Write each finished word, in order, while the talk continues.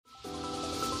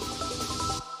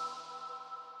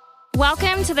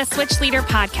Welcome to the Switch Leader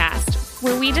Podcast,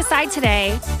 where we decide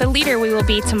today the leader we will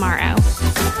be tomorrow.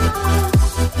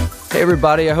 Hey,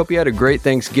 everybody. I hope you had a great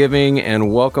Thanksgiving,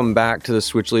 and welcome back to the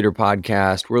Switch Leader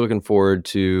Podcast. We're looking forward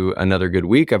to another good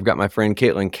week. I've got my friend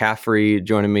Caitlin Caffrey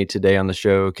joining me today on the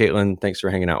show. Caitlin, thanks for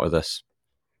hanging out with us.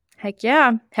 Heck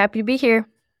yeah. Happy to be here.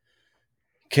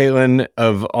 Caitlin,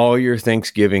 of all your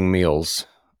Thanksgiving meals,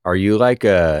 are you like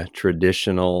a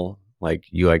traditional, like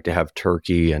you like to have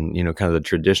turkey and, kind of the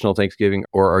traditional Thanksgiving?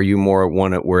 Or are you more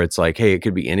one where it's like, hey, it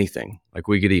could be anything? Like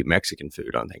we could eat Mexican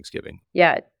food on Thanksgiving.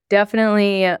 Yeah,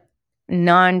 definitely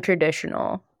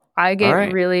non-traditional. I get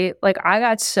I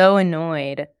got so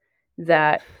annoyed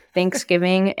that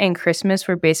Thanksgiving and Christmas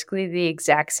were basically the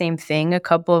exact same thing a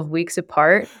couple of weeks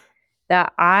apart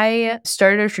that I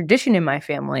started a tradition in my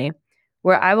family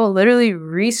where I will literally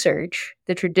research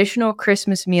the traditional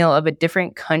Christmas meal of a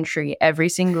different country every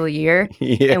single year.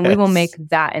 Yes. And we will make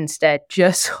that instead,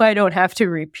 just so I don't have to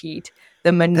repeat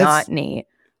the monotony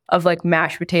of like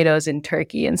mashed potatoes and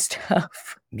turkey and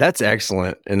stuff. That's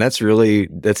excellent. And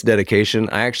that's dedication.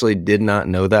 I actually did not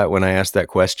know that when I asked that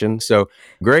question. So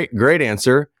great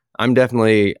answer. I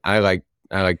like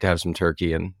to have some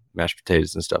turkey and mashed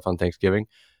potatoes and stuff on Thanksgiving,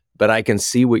 but I can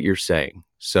see what you're saying.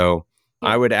 So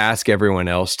I would ask everyone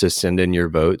else to send in your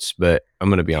votes, but I'm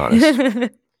going to be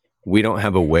honest. We don't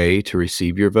have a way to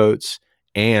receive your votes,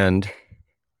 and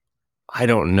I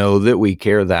don't know that we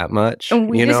care that much. And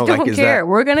we just don't care.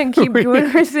 We're going to keep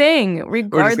doing our thing,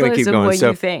 regardless of what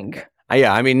you think.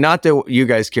 Yeah, I mean, not that you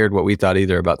guys cared what we thought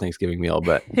either about Thanksgiving meal,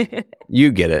 but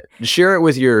you get it. Share it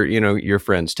with your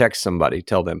friends. Text somebody.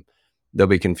 Tell them. They'll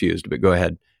be confused, but go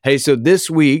ahead. Hey, so this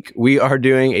week we are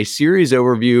doing a series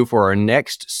overview for our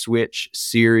next Switch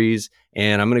series,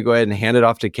 and I'm going to go ahead and hand it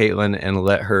off to Caitlin and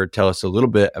let her tell us a little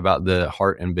bit about the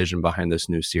heart and vision behind this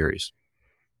new series.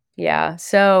 Yeah,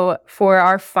 so for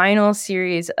our final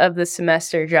series of the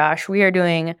semester, Josh, we are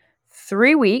doing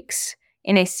 3 weeks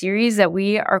in a series that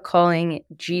we are calling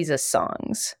Jesus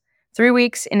Songs. 3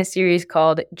 weeks in a series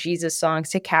called Jesus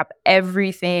Songs to cap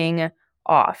everything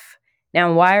off.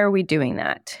 Now, why are we doing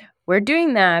that? We're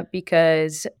doing that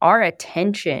because our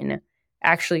attention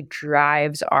actually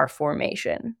drives our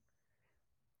formation.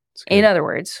 In other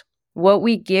words, what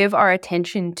we give our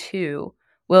attention to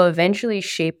will eventually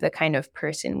shape the kind of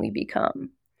person we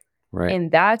become. Right.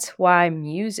 And that's why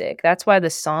the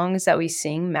songs that we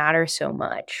sing matter so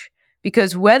much.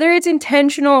 Because whether it's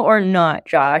intentional or not,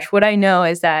 Josh, what I know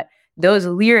is that those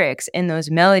lyrics and those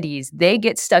melodies, they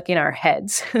get stuck in our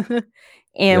heads.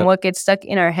 And what gets stuck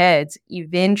in our heads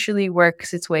eventually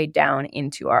works its way down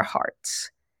into our hearts.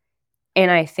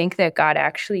 And I think that God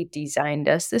actually designed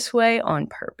us this way on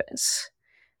purpose.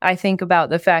 I think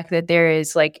about the fact that there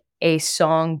is like a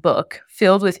song book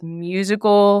filled with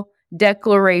musical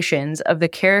declarations of the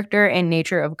character and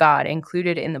nature of God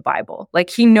included in the Bible. Like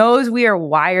he knows we are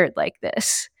wired like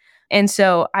this. And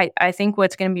so I think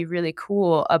what's going to be really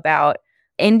cool about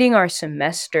ending our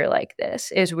semester like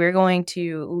this is we're going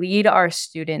to lead our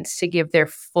students to give their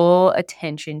full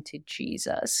attention to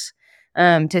Jesus,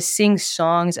 to sing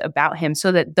songs about him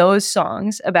so that those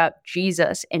songs about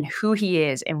Jesus and who he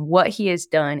is and what he has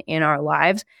done in our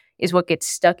lives is what gets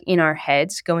stuck in our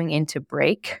heads going into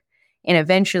break. And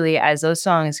eventually, as those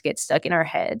songs get stuck in our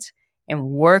heads and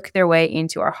work their way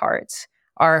into our hearts,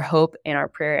 our hope and our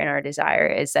prayer and our desire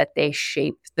is that they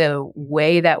shape the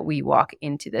way that we walk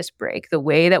into this break, the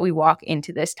way that we walk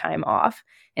into this time off.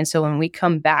 And so when we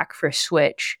come back for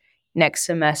Switch next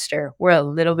semester, we're a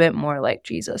little bit more like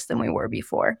Jesus than we were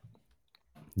before.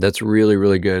 That's really,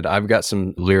 really good. I've got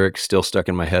some lyrics still stuck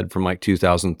in my head from like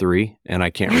 2003, and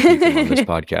I can't repeat them on this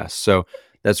podcast. So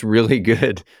that's really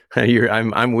good.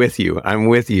 I'm with you. I'm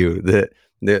with you.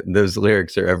 Those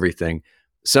lyrics are everything.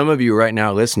 Some of you right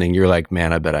now listening, you're like,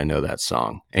 man, I bet I know that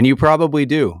song. And you probably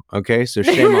do. Okay. So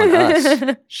shame on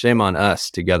us. Shame on us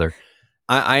together.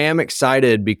 I am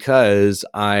excited because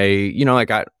I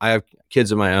have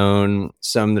kids of my own,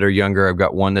 some that are younger. I've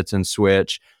got one that's in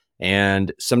Switch.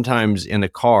 And sometimes in the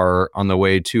car on the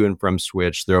way to and from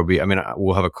Switch,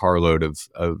 we'll have a carload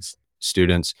of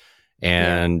students,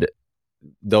 and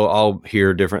they'll all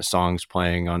hear different songs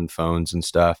playing on phones and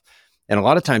stuff. And a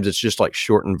lot of times it's just like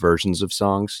shortened versions of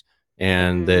songs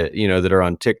and that are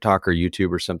on TikTok or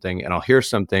YouTube or something. And I'll hear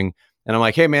something and I'm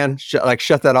like, hey man, shut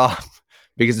that off,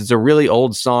 because it's a really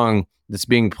old song that's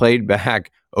being played back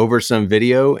over some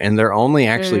video. And they're only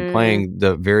actually playing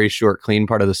the very short, clean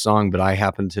part of the song. But I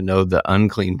happen to know the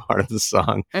unclean part of the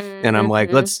song. And I'm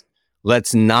like,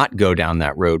 let's not go down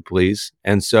that road, please.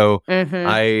 And so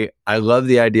I love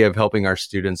the idea of helping our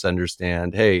students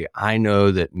understand, hey, I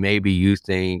know that maybe you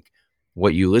think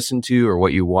what you listen to or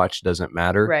what you watch doesn't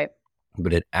matter. Right.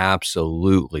 But it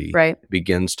absolutely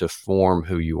begins to form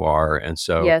who you are. And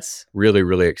so yes. really,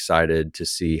 really excited to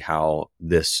see how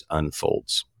this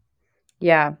unfolds.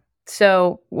 Yeah.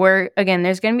 So there's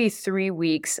going to be 3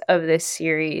 weeks of this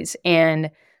series, and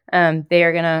they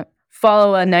are going to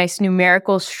follow a nice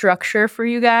numerical structure for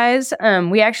you guys.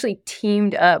 We actually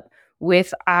teamed up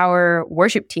with our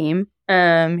worship team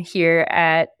here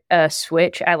at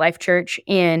Switch at Life Church,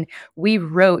 and we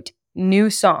wrote new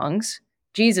songs,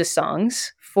 Jesus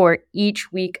songs, for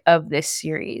each week of this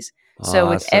series. Awesome. So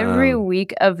with every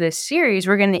week of this series,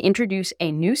 we're going to introduce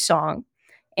a new song.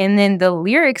 And then the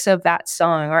lyrics of that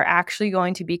song are actually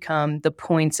going to become the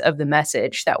points of the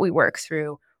message that we work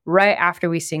through right after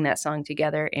we sing that song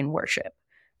together in worship.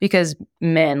 Because,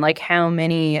 man, like, how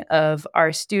many of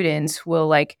our students will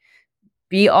like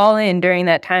be all in during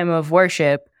that time of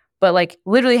worship, but like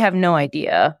literally have no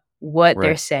idea what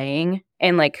they're saying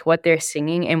and like what they're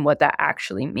singing and what that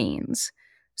actually means.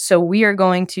 So we are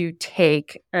going to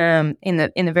take in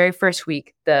the very first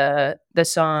week, the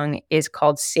song is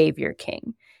called Savior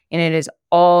King. And it is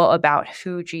all about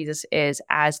who Jesus is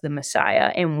as the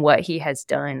Messiah and what he has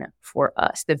done for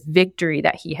us, the victory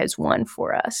that he has won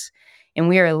for us. And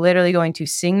we are literally going to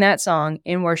sing that song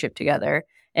in worship together.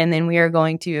 And then we are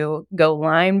going to go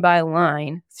line by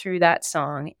line through that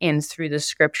song and through the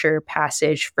scripture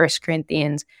passage, 1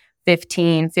 Corinthians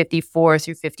 15, 54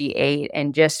 through 58,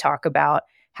 and just talk about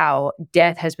how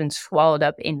death has been swallowed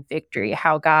up in victory,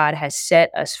 how God has set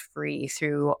us free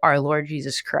through our Lord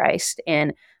Jesus Christ.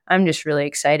 And I'm just really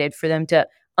excited for them to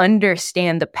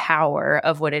understand the power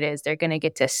of what it is they're going to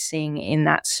get to sing in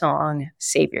that song,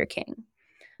 Savior King.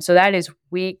 So that is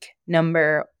week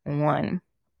number 1.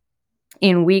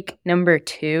 In week number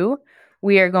 2,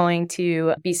 we are going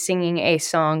to be singing a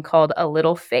song called A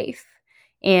Little Faith.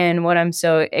 And what I'm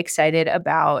so excited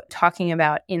about talking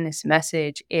about in this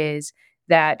message is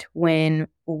that when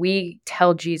we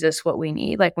tell Jesus what we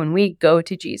need, like when we go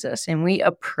to Jesus and we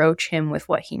approach him with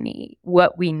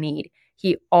what we need,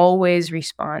 he always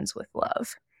responds with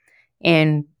love.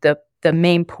 And the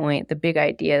main point, the big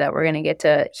idea that we're going to get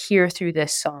to hear through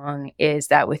this song is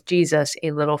that with Jesus,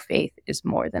 a little faith is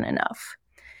more than enough.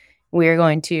 We are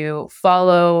going to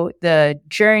follow the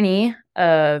journey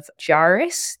of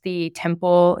Jairus, the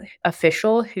temple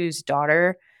official whose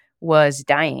daughter was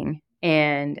dying,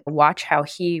 and watch how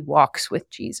he walks with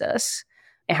Jesus,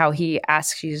 and how he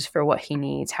asks Jesus for what he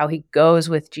needs, how he goes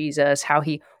with Jesus, how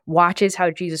he watches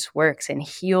how Jesus works and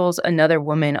heals another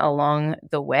woman along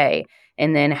the way,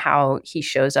 and then how he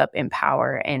shows up in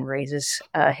power and raises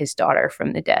his daughter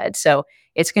from the dead. So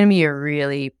it's going to be a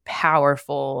really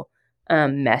powerful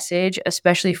message,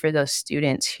 especially for those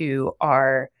students who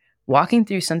are walking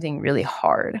through something really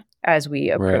hard as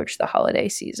we approach the holiday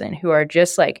season, who are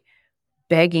just like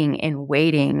begging and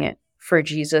waiting for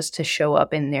Jesus to show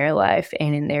up in their life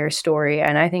and in their story.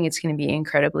 And I think it's going to be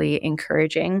incredibly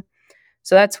encouraging.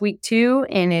 So that's week 2,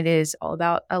 and it is all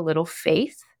about a little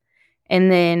faith.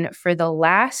 And then for the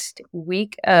last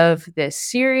week of this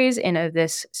series and of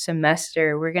this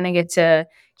semester, we're going to get to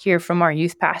hear from our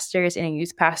youth pastors in a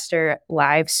youth pastor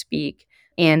live speak.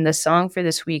 And the song for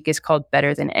this week is called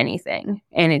Better Than Anything.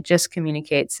 And it just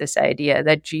communicates this idea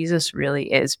that Jesus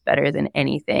really is better than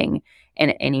anything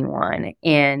and anyone.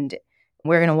 And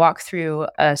we're going to walk through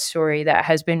a story that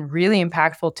has been really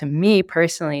impactful to me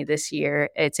personally this year.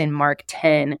 It's in Mark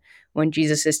 10 when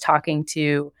Jesus is talking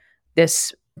to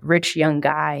this rich young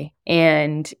guy.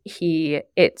 And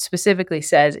it specifically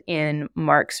says in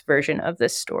Mark's version of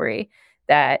this story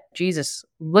that Jesus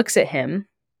looks at him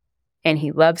and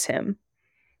he loves him.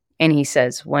 And he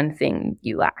says, one thing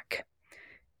you lack.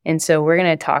 And so we're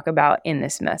going to talk about in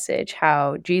this message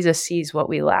how Jesus sees what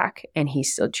we lack and he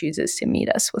still chooses to meet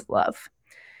us with love.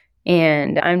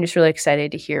 And I'm just really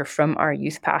excited to hear from our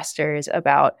youth pastors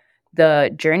about the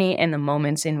journey and the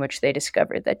moments in which they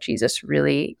discovered that Jesus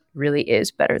really, really is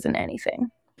better than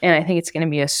anything. And I think it's going to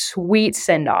be a sweet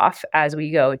send-off as we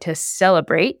go to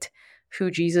celebrate who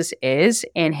Jesus is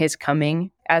and his coming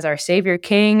as our Savior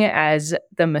King, as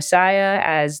the Messiah,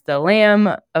 as the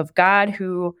Lamb of God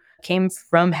who came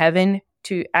from heaven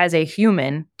as a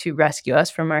human to rescue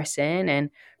us from our sin and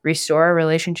restore our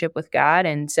relationship with God.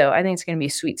 And so I think it's going to be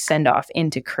a sweet send-off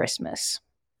into Christmas.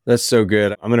 That's so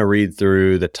good. I'm going to read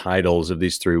through the titles of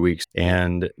these 3 weeks.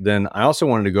 And then I also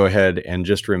wanted to go ahead and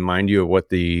just remind you of what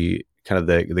the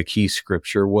key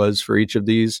scripture was for each of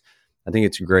these. I think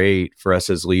it's great for us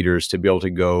as leaders to be able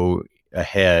to go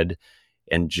ahead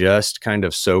and just kind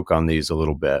of soak on these a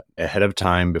little bit ahead of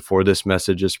time before this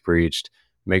message is preached.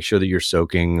 Make sure that you're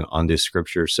soaking on this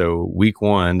scripture. So week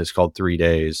 1 is called 3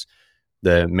 days.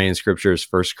 The main scripture is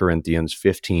 1 Corinthians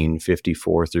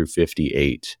 15:54 through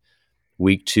 58.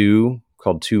 Week 2,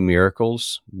 called Two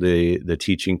Miracles, the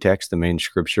teaching text, the main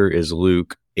scripture is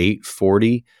Luke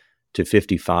 8:40 to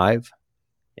 55.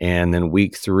 And then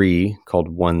week 3, called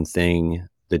One Thing,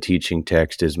 the teaching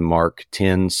text is Mark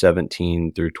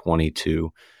 10:17 through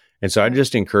 22. And so I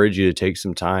just encourage you to take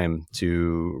some time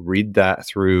to read that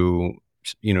through,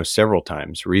 several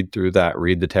times. Read through that,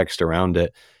 read the text around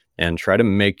it, and try to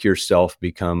make yourself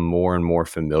become more and more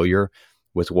familiar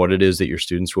with what it is that your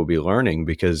students will be learning.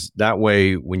 Because that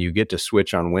way, when you get to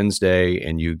switch on Wednesday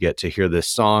and you get to hear this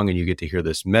song and you get to hear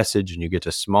this message and you get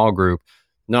to small group,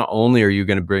 not only are you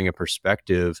going to bring a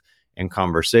perspective and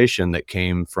conversation that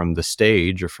came from the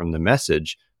stage or from the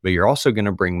message, but you're also going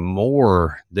to bring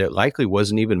more that likely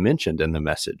wasn't even mentioned in the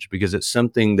message, because it's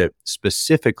something that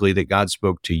specifically that God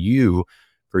spoke to you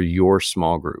for your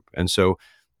small group. And so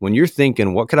when you're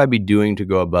thinking, what could I be doing to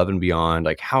go above and beyond?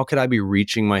 Like, how could I be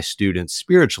reaching my students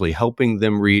spiritually, helping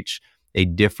them reach a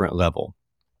different level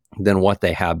than what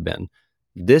they have been?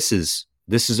 This is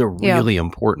a really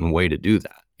important way to do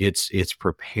that. It's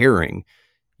preparing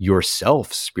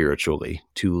yourself spiritually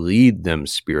to lead them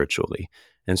spiritually.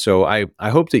 And so I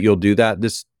hope that you'll do that.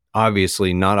 This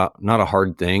obviously not a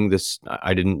hard thing.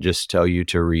 I didn't just tell you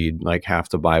to read like half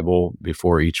the Bible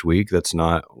before each week. That's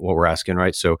not what we're asking,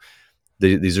 right? So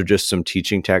these are just some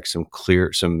teaching texts,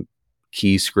 some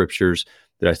key scriptures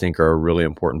that I think are a really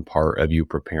important part of you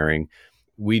preparing.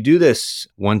 We do this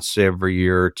once every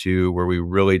year or two, where we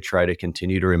really try to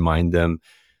continue to remind them,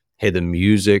 hey, the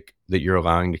music that you're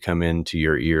allowing to come into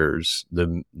your ears,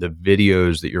 the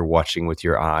videos that you're watching with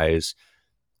your eyes,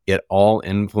 it all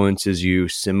influences you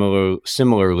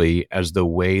similarly as the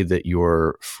way that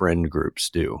your friend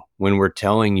groups do. When we're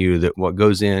telling you that what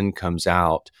goes in comes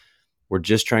out, we're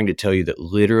just trying to tell you that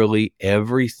literally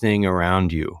everything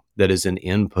around you that is an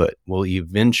input will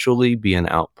eventually be an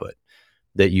output,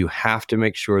 that you have to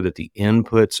make sure that the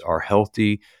inputs are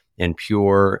healthy and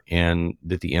pure, and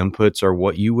that the inputs are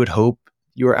what you would hope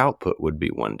your output would be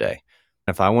one day.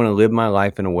 If I want to live my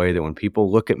life in a way that when people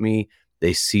look at me,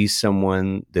 they see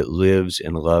someone that lives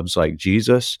and loves like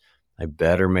Jesus, I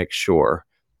better make sure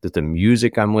that the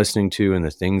music I'm listening to and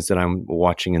the things that I'm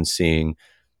watching and seeing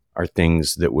are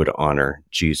things that would honor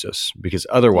Jesus, because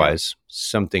otherwise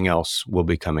something else will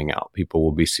be coming out. People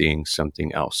will be seeing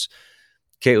something else.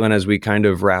 Caitlin, as we kind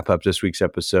of wrap up this week's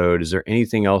episode, is there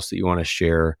anything else that you want to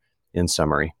share in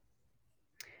summary?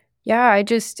 Yeah,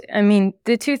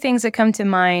 the two things that come to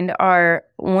mind are,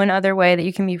 one other way that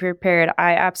you can be prepared.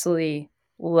 I absolutely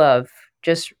love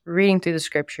just reading through the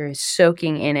scriptures,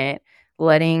 soaking in it,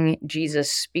 letting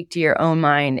Jesus speak to your own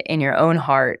mind and your own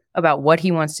heart about what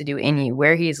he wants to do in you,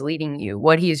 where he is leading you,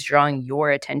 what he is drawing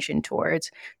your attention towards.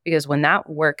 Because when that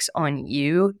works on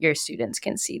you, your students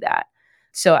can see that.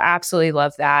 So absolutely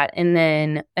love that. And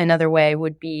then another way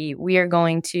would be, we are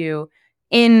going to,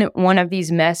 in one of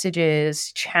these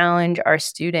messages, challenge our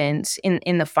students,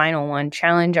 in the final one,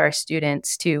 challenge our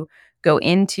students to go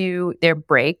into their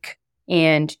break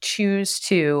and choose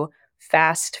to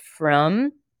fast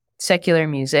from secular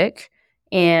music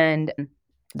and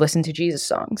listen to Jesus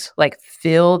songs. Like,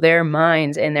 fill their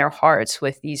minds and their hearts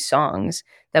with these songs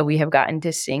that we have gotten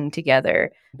to sing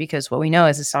together, because what we know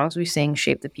is the songs we sing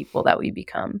shape the people that we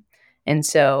become. And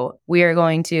so we are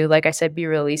going to, like I said, be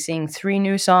releasing 3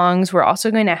 new songs. We're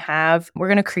also going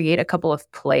to create a couple of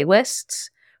playlists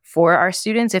for our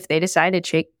students if they decide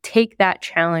to take that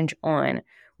challenge on.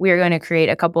 We are going to create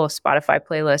a couple of Spotify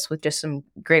playlists with just some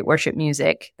great worship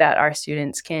music that our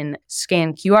students can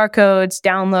scan QR codes,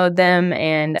 download them,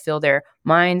 and fill their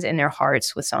minds and their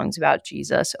hearts with songs about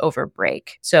Jesus over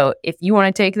break. So if you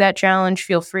want to take that challenge,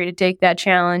 feel free to take that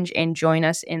challenge and join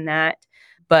us in that.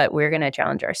 But we're going to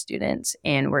challenge our students,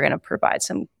 and we're going to provide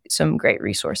some great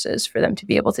resources for them to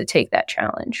be able to take that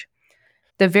challenge.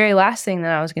 The very last thing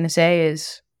that I was going to say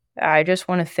is, I just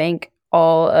want to thank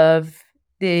all of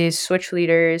the Switch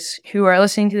leaders who are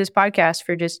listening to this podcast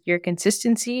for just your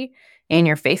consistency and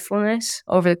your faithfulness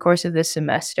over the course of this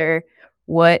semester.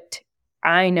 What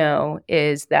I know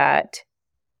is that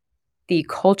the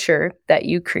culture that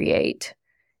you create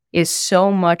is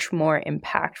so much more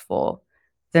impactful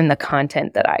than the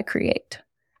content that I create.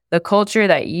 The culture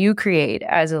that you create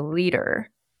as a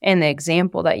leader and the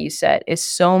example that you set is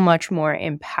so much more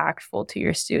impactful to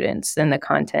your students than the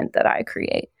content that I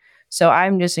create. So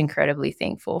I'm just incredibly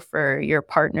thankful for your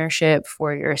partnership,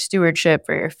 for your stewardship,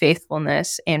 for your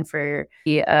faithfulness, and for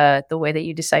the way that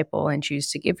you disciple and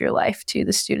choose to give your life to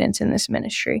the students in this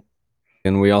ministry.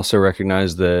 And we also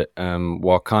recognize that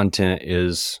while content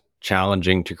is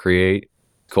challenging to create,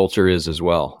 culture is as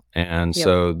well. And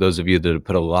so those of you that have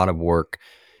put a lot of work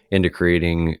into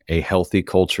creating a healthy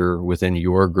culture within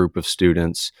your group of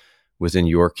students, within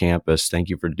your campus, thank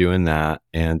you for doing that.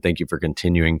 And thank you for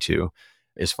continuing to.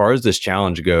 As far as this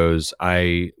challenge goes,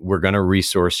 we're going to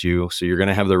resource you. So you're going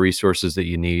to have the resources that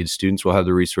you need. Students will have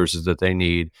the resources that they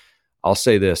need. I'll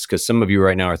say this, because some of you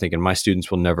right now are thinking, my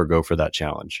students will never go for that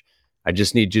challenge. I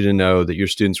just need you to know that your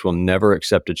students will never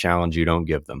accept a challenge you don't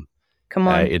give them. Come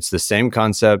on. It's the same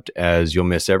concept as you'll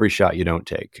miss every shot you don't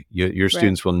take. Your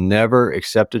students will never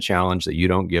accept a challenge that you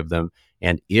don't give them.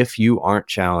 And if you aren't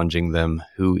challenging them,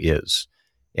 who is?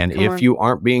 And if you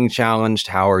aren't being challenged,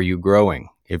 how are you growing?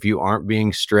 If you aren't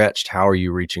being stretched, how are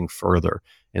you reaching further?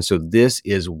 And so this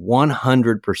is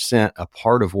 100% a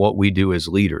part of what we do as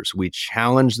leaders. We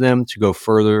challenge them to go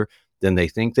further than they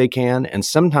think they can. And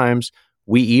sometimes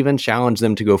we even challenge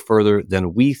them to go further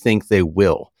than we think they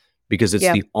will, because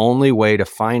it's the only way to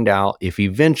find out if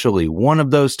eventually one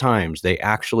of those times they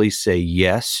actually say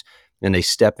yes and they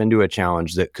step into a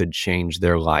challenge that could change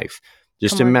their life.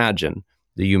 Just imagine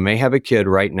that you may have a kid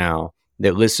right now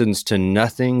that listens to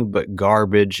nothing but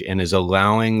garbage and is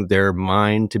allowing their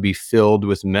mind to be filled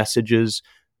with messages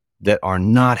that are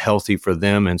not healthy for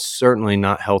them and certainly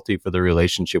not healthy for the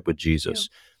relationship with Jesus.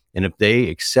 And if they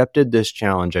accepted this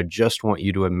challenge, I just want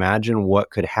you to imagine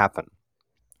what could happen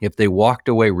if they walked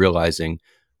away realizing,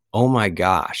 oh my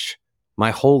gosh, my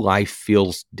whole life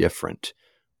feels different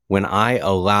when I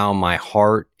allow my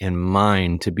heart and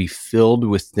mind to be filled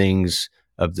with things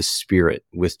of the Spirit,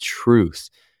 with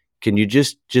truth. Can you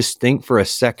just think for a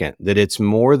second that it's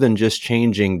more than just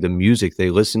changing the music they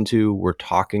listen to? We're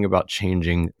talking about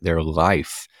changing their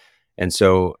life. And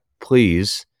so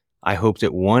please, I hope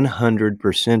that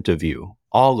 100% of you,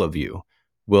 all of you,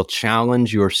 will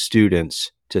challenge your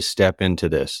students to step into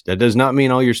this. That does not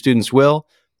mean all your students will.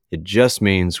 It just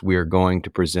means we are going to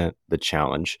present the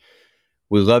challenge.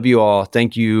 We love you all.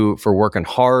 Thank you for working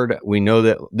hard. We know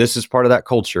that this is part of that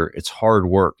culture. It's hard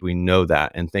work. We know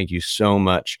that. And thank you so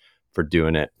much for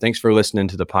doing it. Thanks for listening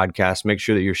to the podcast. Make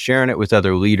sure that you're sharing it with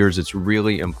other leaders. It's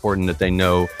really important that they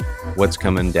know what's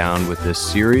coming down with this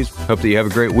series. Hope that you have a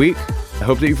great week. I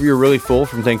hope that you're really full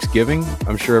from Thanksgiving.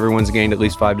 I'm sure everyone's gained at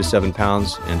least 5 to 7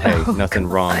 pounds. And hey, nothing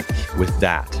wrong with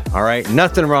that. All right?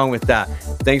 Nothing wrong with that.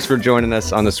 Thanks for joining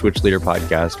us on the Switch Leader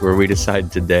podcast, where we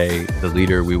decide today the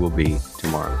leader we will be